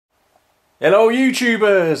Hello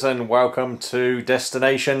YouTubers and welcome to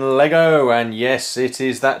Destination Lego, and yes, it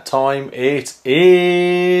is that time. It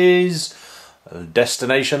is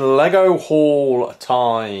Destination Lego haul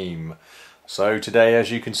time. So today, as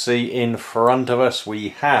you can see in front of us, we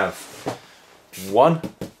have one,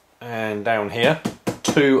 and down here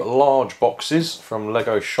two large boxes from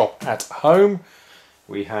Lego Shop at Home.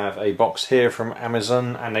 We have a box here from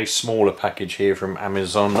Amazon and a smaller package here from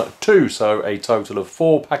Amazon too. So a total of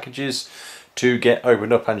 4 packages to get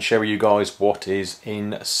opened up and show you guys what is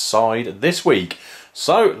inside this week.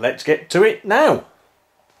 So let's get to it now.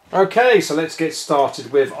 Okay, so let's get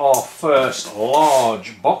started with our first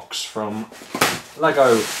large box from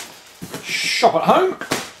Lego Shop at Home.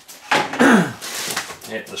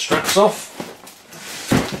 Get the straps off.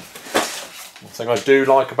 One thing I do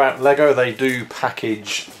like about Lego, they do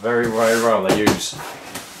package very, very well. They use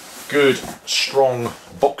good, strong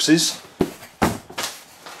boxes.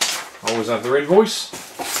 Always have their invoice.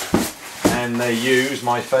 And they use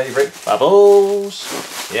my favourite bubbles.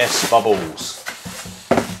 Yes, bubbles.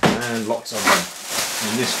 And lots of them.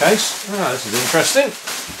 In this case, this is interesting.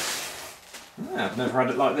 I've never had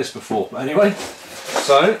it like this before. But anyway,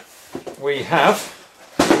 so we have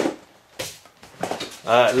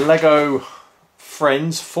Lego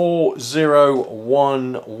Friends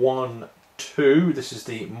 40112. This is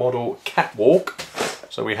the model Catwalk.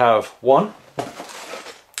 So we have 1,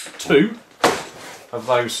 2 of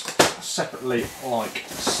those separately like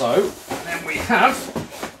so. And then we have,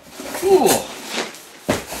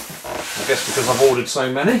 I guess because I've ordered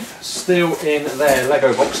so many, still in their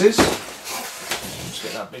Lego boxes. Let's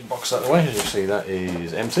get that big box out of the way. As you see, that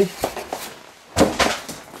is empty.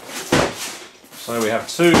 So we have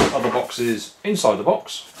 2 other boxes inside the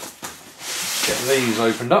box. Let's get these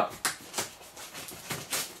opened up.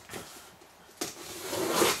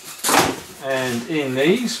 And in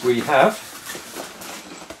these we have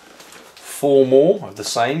 4 more of the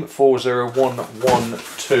same,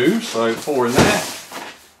 40112, so 4 in there.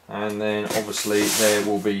 And then obviously there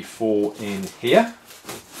will be 4 in here.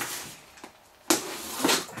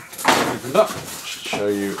 Opened up, show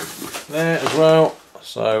you there as well.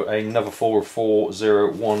 So another 4 of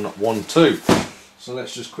 40112. So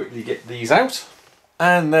let's just quickly get these out.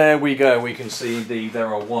 And there we go. We can see there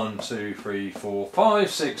are 1, 2, 3, 4, 5,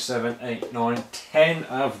 6, 7, 8, 9, 10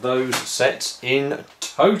 of those sets in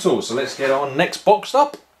total. So let's get our next box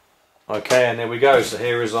up. Okay, and there we go. So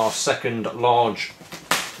here is our second large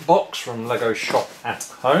box from Lego Shop at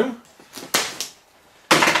Home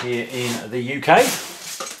here in the UK.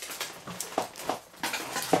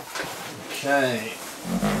 Okay.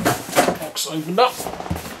 Box opened up,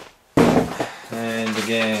 and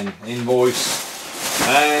again invoice,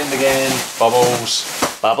 and again bubbles,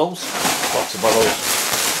 lots of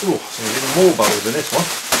bubbles. Ooh, there's even more bubbles in this one.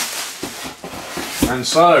 And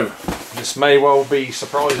so this may well be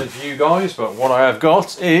surprising for you guys, but what I have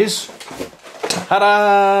got is,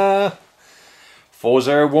 ta-da!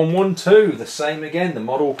 40112, the same again, the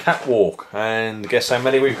model Catwalk. And guess how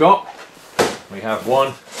many we've got? We have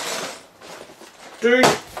 1, 2,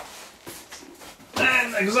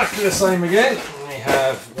 and exactly the same again. We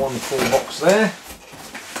have 1 full box there,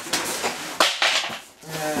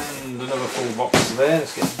 and another full box there.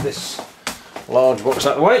 Let's get this large box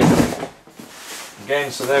out of the way.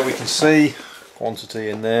 Again, so there we can see quantity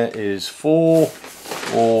in there is 4,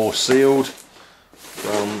 all sealed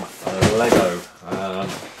from Lego.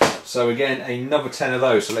 So again, another 10 of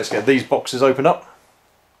those. So let's get these boxes opened up.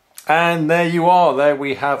 And there you are. There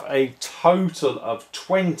we have a total of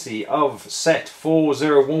 20 of set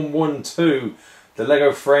 40112, the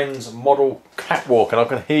Lego Friends model Catwalk. And I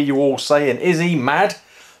can hear you all saying, is he mad?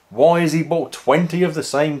 Why has he bought 20 of the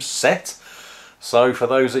same set? So for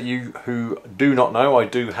those of you who do not know, I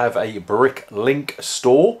do have a Bricklink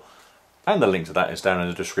store, and the link to that is down in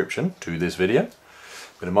the description to this video.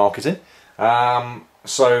 Bit of marketing.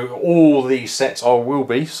 So all these sets will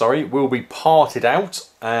be parted out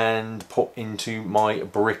and put into my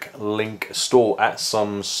Bricklink store at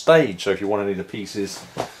some stage. So if you want any of the pieces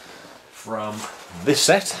from this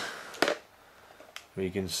set, we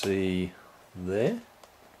can see there,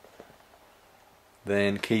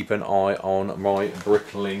 then keep an eye on my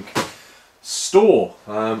Bricklink store.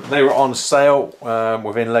 They were on sale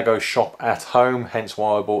within Lego Shop at Home, hence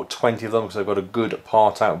why I bought 20 of them, because they've got a good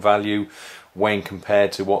part out value when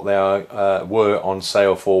compared to what they were on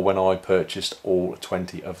sale for when I purchased all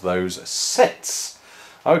 20 of those sets.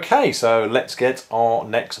 Okay, so let's get our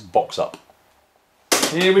next box up.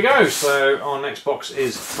 Here we go. So our next box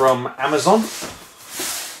is from Amazon.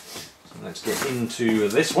 So let's get into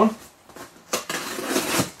this one.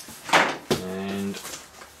 And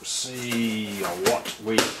see what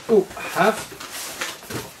we have.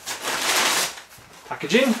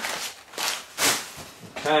 Packaging.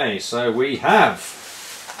 Okay, so we have,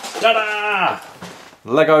 ta-da!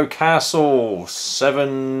 Lego Castle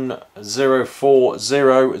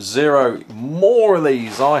 70400. More of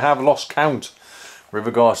these. I have lost count with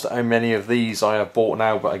regards to how many of these I have bought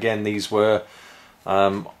now, but again, these were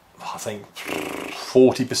I think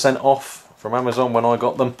 40% off from Amazon when I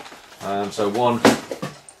got them. So 1,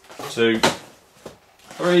 2,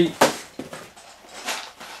 3,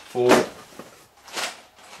 4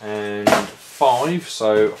 and 5.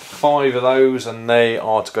 So 5 of those, and they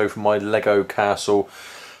are to go for my Lego Castle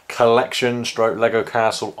collection stroke Lego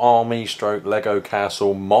Castle Army stroke Lego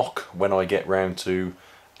Castle MOC when I get round to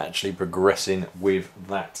actually progressing with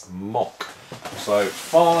that MOC. So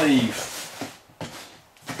 5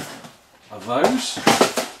 of those,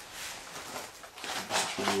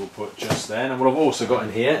 which we will put just there. And what I've also got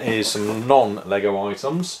in here is some non-Lego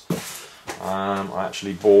items. I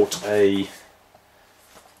actually bought a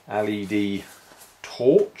LED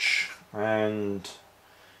torch and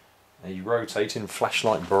a rotating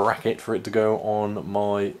flashlight bracket for it to go on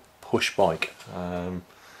my push bike.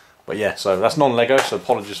 But yeah, so that's non-Lego, so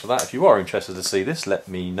apologies for that. If you are interested to see this, let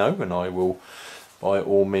me know and I will by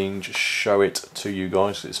all means show it to you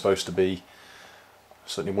guys. It's supposed to be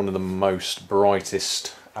certainly one of the most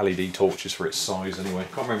brightest LED torches for its size anyway.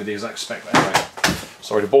 Can't remember the exact spec, but anyway,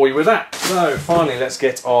 sorry to bore you with that. So finally, let's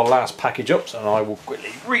get our last package up, and I will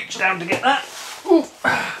quickly reach down to get that. Ooh.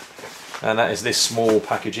 And that is this small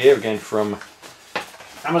package here, again from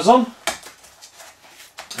Amazon,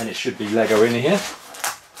 and it should be Lego in here.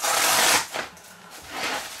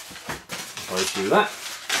 I'll do that.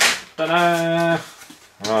 Ta-da!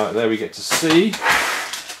 Right, there we get to see.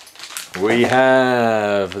 We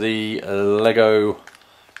have the Lego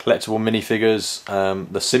collectible minifigures,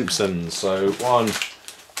 The Simpsons. So 1,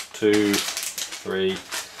 2, 3,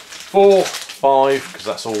 4, 5, because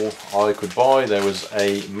that's all I could buy. There was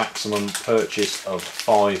a maximum purchase of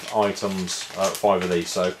 5 items, 5 of these.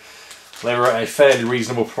 So they were at a fairly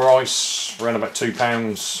reasonable price, around about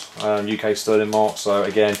 £2 UK sterling mark. So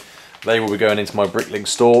again, they will be going into my Bricklink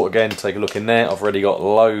store. Again, take a look in there. I've already got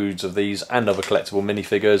loads of these and other collectible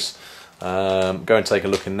minifigures. Go and take a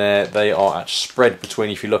look in there. They are actually spread between,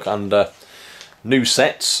 if you look under new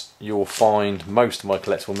sets, you'll find most of my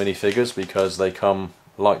collectible minifigures because they come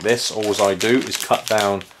like this. All I do is cut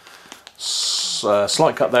down,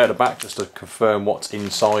 slight cut there at the back just to confirm what's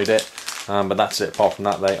inside it. But that's it. Apart from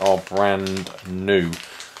that, they are brand new.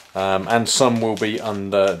 And some will be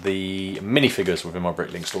under the minifigures within my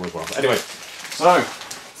Bricklink store as well. But anyway, so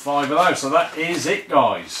 5 of those. So that is it,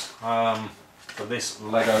 guys, for this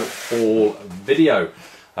Lego haul video.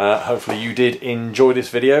 Hopefully you did enjoy this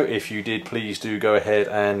video. If you did, please do go ahead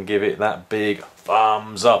and give it that big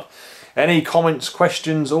thumbs up. Any comments,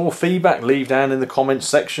 questions or feedback, leave down in the comments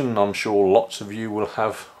section. I'm sure lots of you will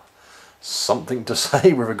have something to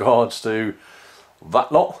say with regards to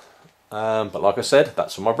that lot. But like I said,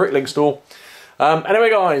 that's from my Bricklink store. Anyway,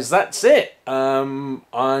 guys, that's it.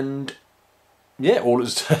 And yeah, all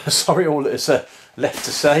that's left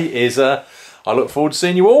to say is I look forward to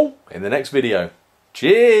seeing you all in the next video.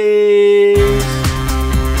 Cheers!